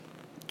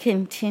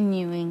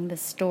continuing the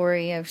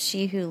story of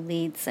she who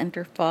leads and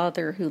her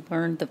father who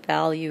learned the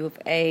value of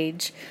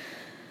age,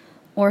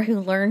 or who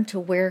learned to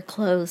wear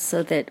clothes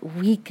so that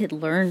we could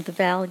learn the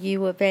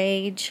value of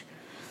age.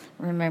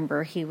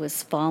 Remember, he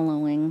was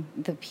following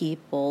the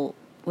people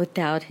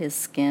without his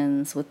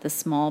skins with the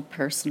small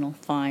personal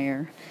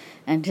fire,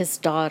 and his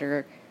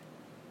daughter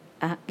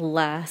at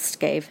last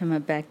gave him a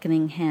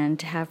beckoning hand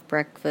to have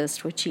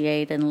breakfast, which he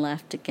ate and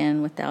left again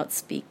without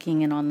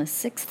speaking. And on the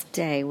 6th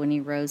day, when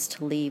he rose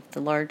to leave the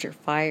larger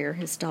fire,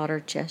 his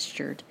daughter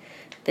gestured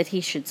that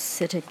he should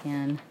sit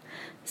again.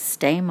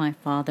 "Stay, my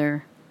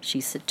father,"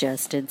 she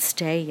suggested.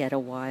 "Stay yet a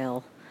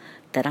while,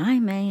 that I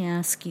may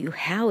ask you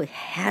how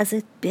has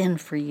it been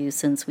for you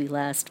since we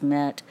last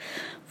met,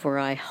 for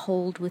I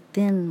hold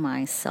within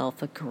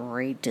myself a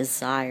great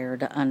desire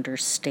to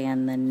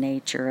understand the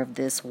nature of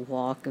this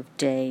walk of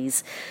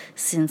days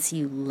since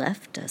you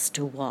left us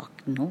to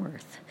walk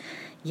north,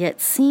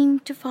 yet seem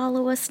to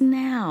follow us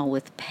now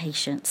with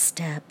patient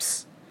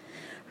steps."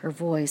 Her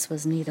voice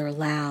was neither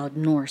loud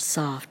nor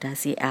soft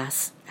as she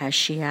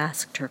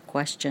asked her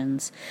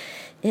questions.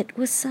 It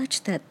was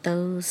such that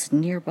those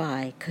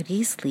nearby could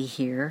easily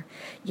hear,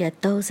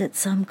 yet those at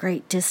some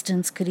great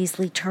distance could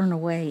easily turn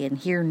away and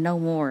hear no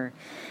more.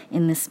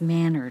 In this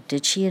manner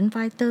did she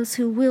invite those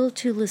who willed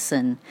to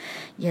listen,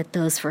 yet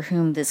those for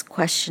whom this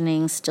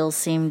questioning still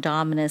seemed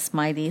ominous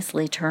might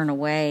easily turn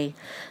away,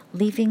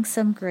 leaving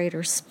some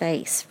greater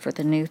space for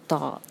the new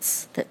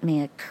thoughts that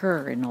may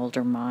occur in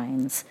older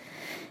minds.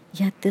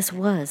 Yet this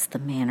was the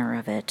manner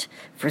of it.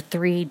 For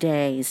 3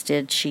 days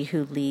did she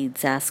who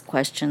leads ask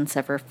questions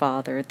of her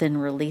father, then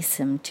release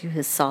him to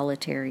his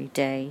solitary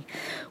day.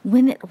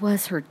 When it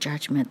was her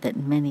judgment that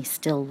many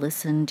still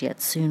listened,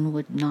 yet soon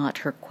would not,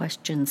 her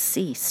questions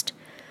ceased.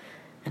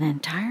 An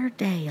entire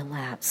day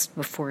elapsed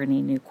before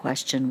any new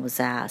question was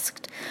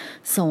asked.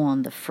 So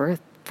on the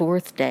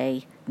 4th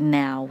day,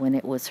 now when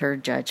it was her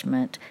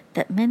judgment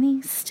that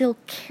many still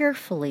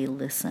carefully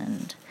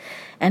listened,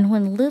 and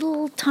when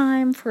little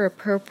time for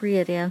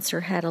appropriate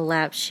answer had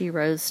elapsed, she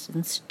rose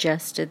and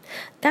suggested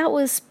that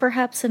was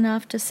perhaps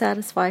enough to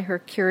satisfy her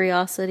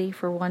curiosity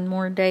for one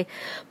more day.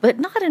 "But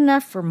not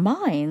enough for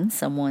mine,"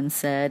 someone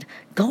said.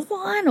 "Go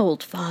on,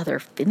 old father,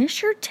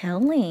 finish your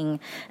telling,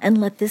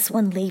 and let this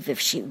one leave if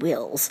she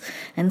wills."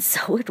 And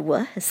so it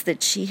was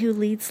that she who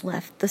leads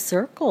left the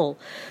circle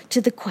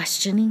to the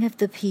questioning of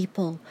the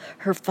people,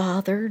 her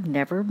father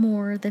never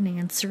more than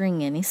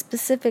answering any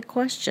specific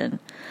question,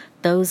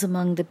 those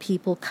among the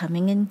people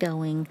coming and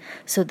going,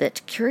 so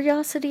that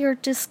curiosity or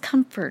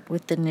discomfort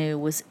with the new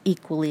was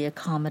equally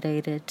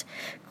accommodated.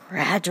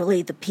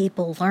 Gradually the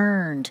people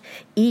learned,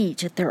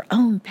 each at their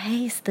own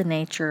pace, the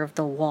nature of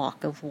the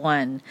walk of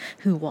one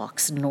who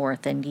walks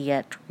north and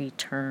yet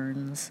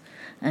returns,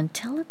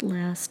 until at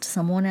last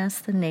someone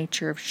asked the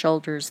nature of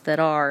shoulders that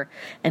are,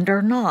 and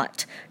are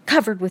not,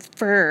 covered with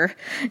fur.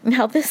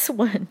 Now this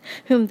one,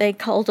 whom they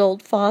called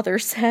Old Father,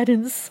 sat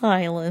in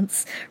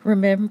silence,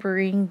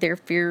 remembering their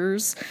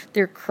fears,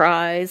 their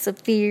cries of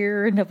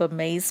fear and of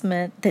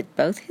amazement that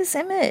both his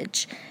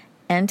image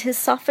and his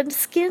softened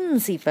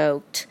skins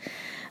evoked.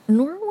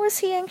 Nor was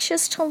he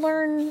anxious to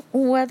learn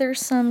whether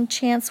some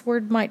chance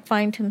word might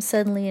find him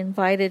suddenly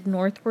invited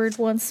northward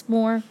once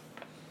more.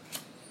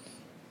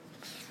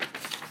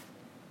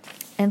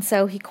 And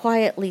so he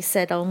quietly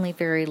said only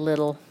very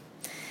little.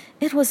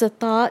 "It was a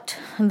thought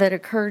that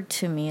occurred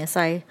to me as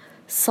I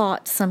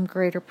sought some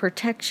greater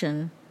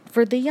protection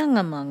for the young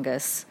among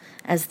us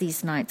as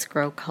these nights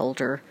grow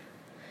colder."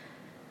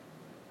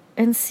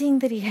 And seeing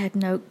that he had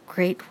no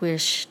great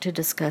wish to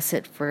discuss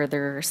it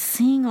further,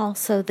 seeing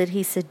also that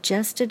he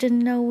suggested in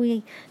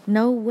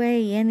no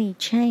way any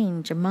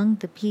change among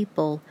the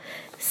people,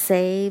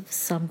 save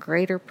some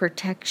greater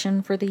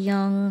protection for the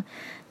young,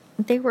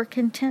 they were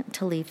content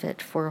to leave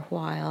it for a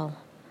while.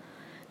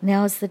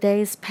 Now as the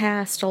days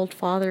passed, Old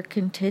Father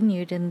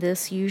continued in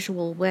this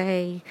usual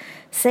way,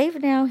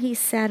 save now he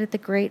sat at the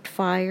great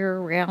fire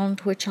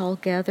round which all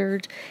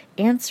gathered,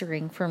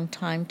 answering from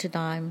time to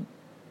time.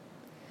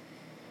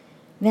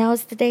 Now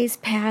as the days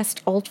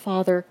passed, Old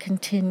Father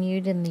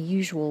continued in the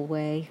usual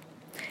way,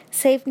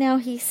 save now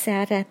he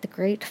sat at the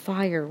great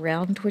fire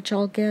round which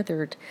all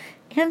gathered,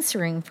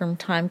 answering from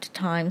time to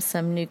time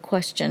some new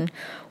question,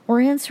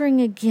 or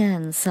answering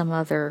again some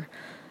other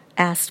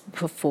asked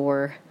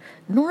before.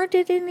 Nor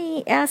did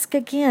any ask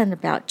again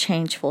about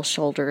changeful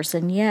shoulders,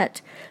 and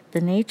yet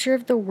the nature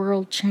of the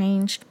world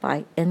changed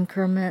by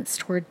increments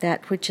toward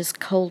that which is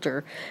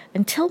colder,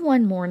 until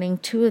one morning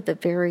 2 of the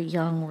very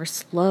young were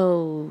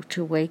slow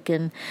to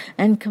waken,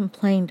 and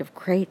complained of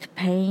great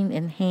pain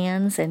in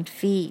hands and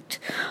feet,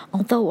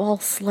 although all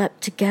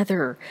slept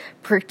together,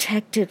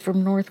 protected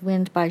from north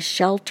wind by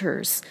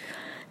shelters.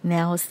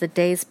 Now as the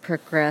days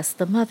progressed,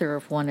 the mother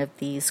of one of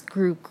these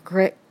grew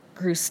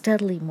grew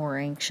steadily more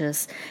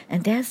anxious,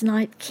 and as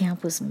night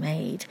camp was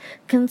made,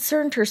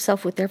 concerned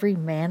herself with every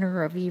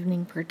manner of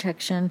evening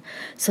protection,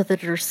 so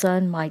that her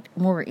son might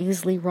more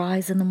easily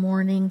rise in the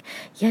morning.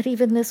 Yet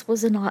even this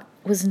was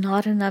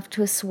not enough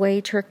to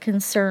assuage her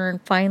concern.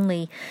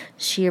 Finally,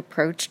 she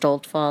approached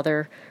old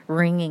father,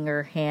 wringing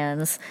her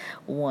hands,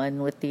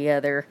 one with the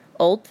other.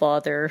 "Old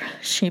father,"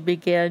 she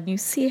began, "you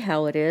see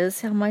how it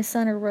is, how my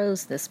son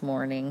arose this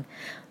morning,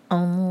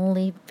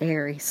 only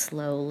very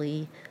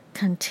slowly,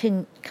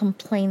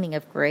 complaining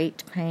of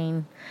great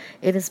pain.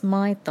 It is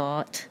my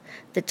thought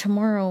that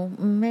tomorrow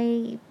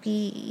may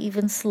be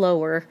even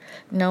slower.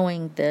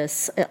 Knowing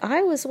this,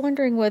 I was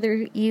wondering whether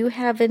you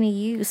have any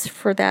use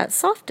for that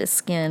softest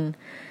skin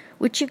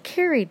which you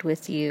carried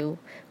with you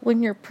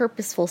when your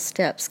purposeful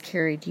steps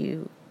carried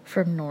you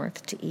from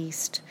north to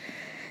east."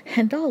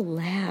 And all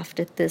laughed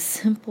at this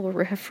simple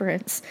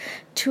reference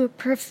to a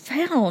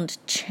profound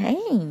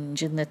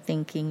change in the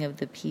thinking of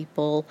the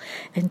people,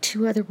 and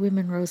 2 other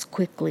women rose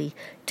quickly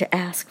to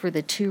ask for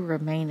the 2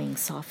 remaining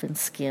softened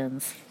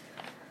skins.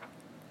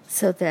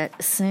 So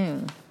that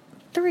soon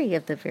 3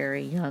 of the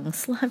very young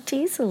slept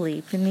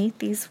easily beneath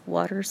these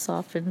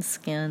water-softened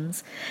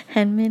skins,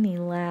 and many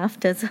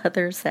laughed as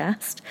others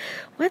asked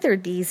whether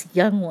these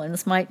young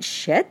ones might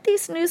shed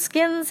these new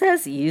skins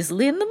as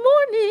easily in the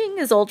morning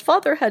as old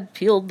father had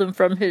peeled them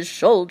from his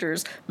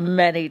shoulders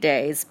many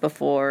days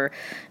before.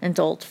 And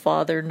old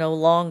father, no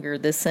longer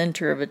the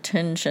center of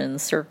attention,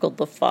 circled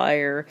the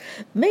fire,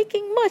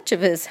 making much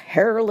of his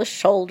hairless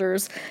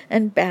shoulders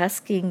and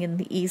basking in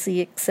the easy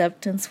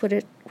acceptance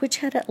which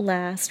had at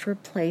last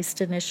replaced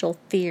initial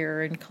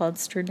fear and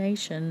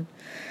consternation.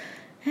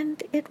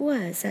 And it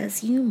was,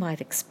 as you might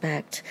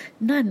expect,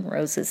 none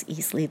rose as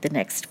easily the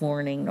next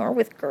morning, nor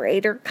with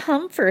greater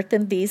comfort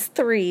than these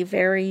 3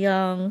 very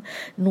young,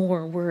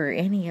 nor were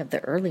any of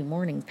the early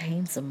morning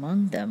pains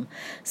among them,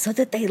 so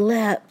that they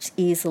leapt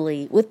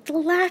easily, with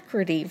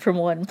alacrity, from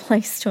one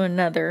place to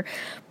another.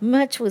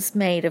 Much was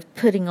made of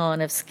putting on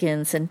of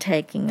skins and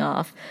taking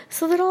off,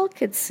 so that all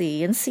could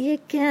see, and see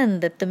again,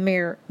 that the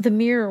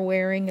mere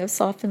wearing of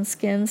softened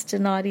skins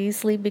did not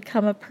easily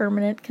become a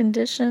permanent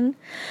condition.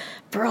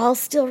 For all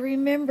still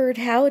remembered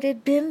how it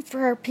had been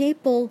for our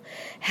people,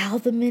 how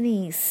the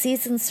many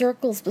seasoned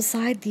circles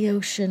beside the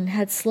ocean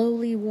had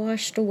slowly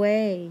washed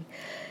away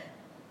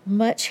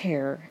much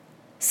hair,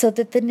 so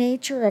that the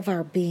nature of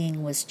our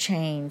being was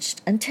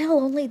changed, until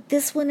only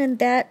this one and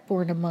that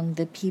born among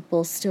the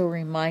people still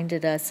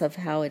reminded us of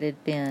how it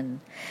had been.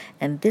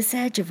 And this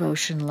edge of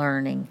ocean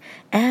learning,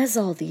 as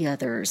all the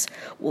others,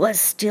 was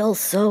still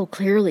so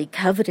clearly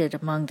coveted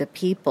among the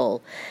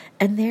people,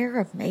 and their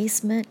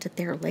amazement at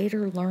their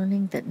later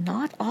learning that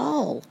not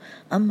all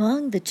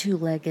among the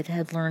 2-legged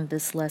had learned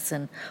this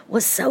lesson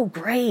was so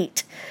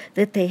great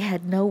that they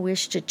had no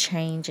wish to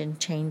change and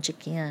change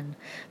again,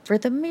 for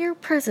the mere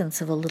presence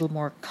of a little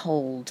more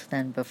cold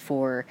than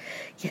before.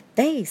 Yet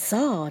they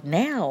saw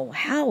now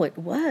how it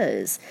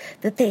was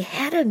that they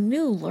had a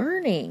new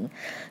learning,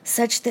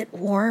 such that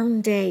warm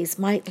days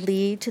might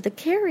lead to the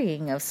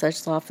carrying of such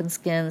softened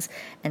skins,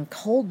 and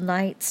cold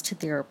nights to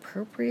their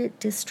appropriate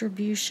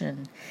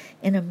distribution,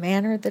 in a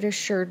manner that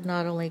assured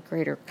not only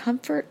greater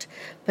comfort,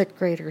 but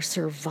greater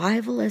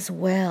survival as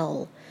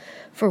well.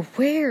 For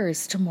where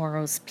is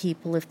tomorrow's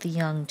people if the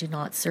young do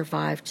not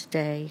survive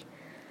today?